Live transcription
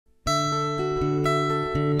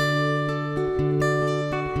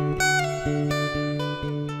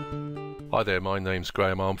Hi there, my name's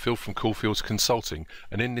Graham Armfield from Caulfields Consulting,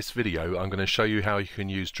 and in this video I'm going to show you how you can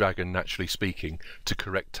use Dragon Naturally Speaking to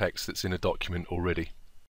correct text that's in a document already.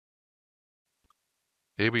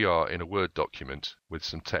 Here we are in a Word document with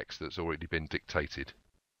some text that's already been dictated.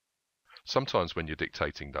 Sometimes when you're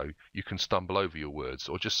dictating though, you can stumble over your words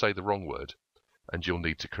or just say the wrong word, and you'll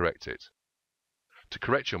need to correct it. To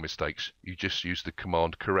correct your mistakes, you just use the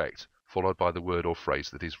command correct followed by the word or phrase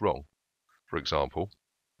that is wrong. For example,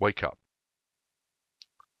 wake up.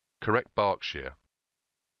 Correct Berkshire.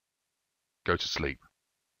 Go to sleep.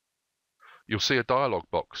 You'll see a dialog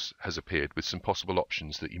box has appeared with some possible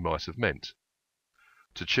options that you might have meant.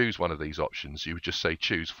 To choose one of these options, you would just say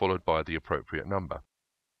choose followed by the appropriate number.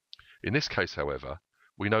 In this case, however,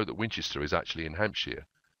 we know that Winchester is actually in Hampshire,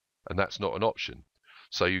 and that's not an option,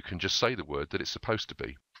 so you can just say the word that it's supposed to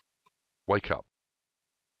be. Wake up.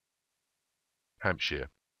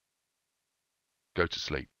 Hampshire. Go to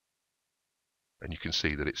sleep. And you can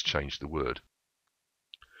see that it's changed the word.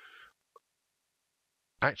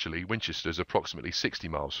 Actually, Winchester is approximately 60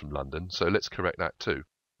 miles from London, so let's correct that too.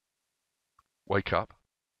 Wake up.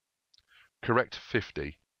 Correct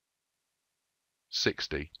 50.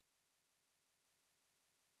 60.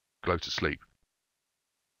 Go to sleep.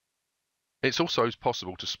 It's also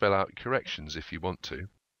possible to spell out corrections if you want to.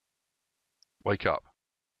 Wake up.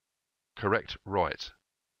 Correct right.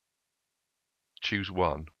 Choose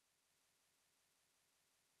one.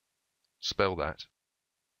 Spell that.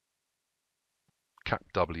 Cap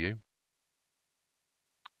W.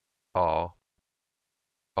 R.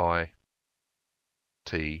 I.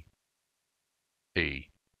 T. E.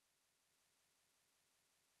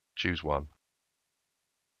 Choose one.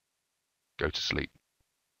 Go to sleep.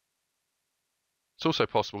 It's also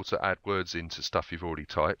possible to add words into stuff you've already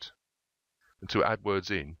typed. And to add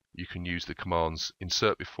words in, you can use the commands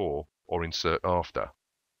insert before or insert after.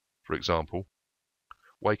 For example,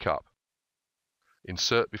 wake up.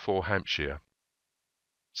 Insert before Hampshire.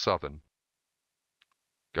 Southern.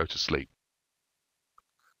 Go to sleep.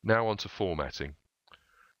 Now on to formatting.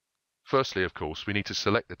 Firstly, of course, we need to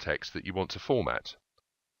select the text that you want to format.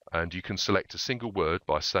 And you can select a single word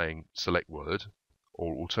by saying select word,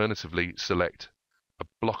 or alternatively select a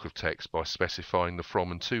block of text by specifying the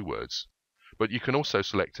from and to words. But you can also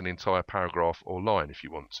select an entire paragraph or line if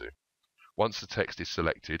you want to. Once the text is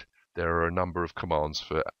selected, there are a number of commands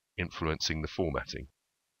for influencing the formatting.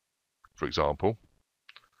 For example,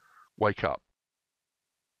 wake up.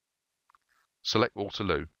 Select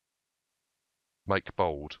Waterloo. Make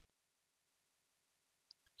bold.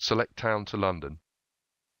 Select town to London.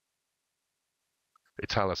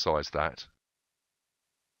 Italicize that.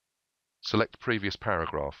 Select previous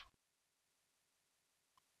paragraph.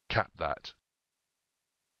 Cap that.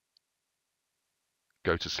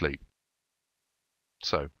 Go to sleep.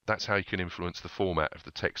 So, that's how you can influence the format of the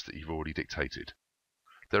text that you've already dictated.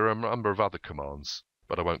 There are a number of other commands,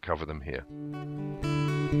 but I won't cover them here.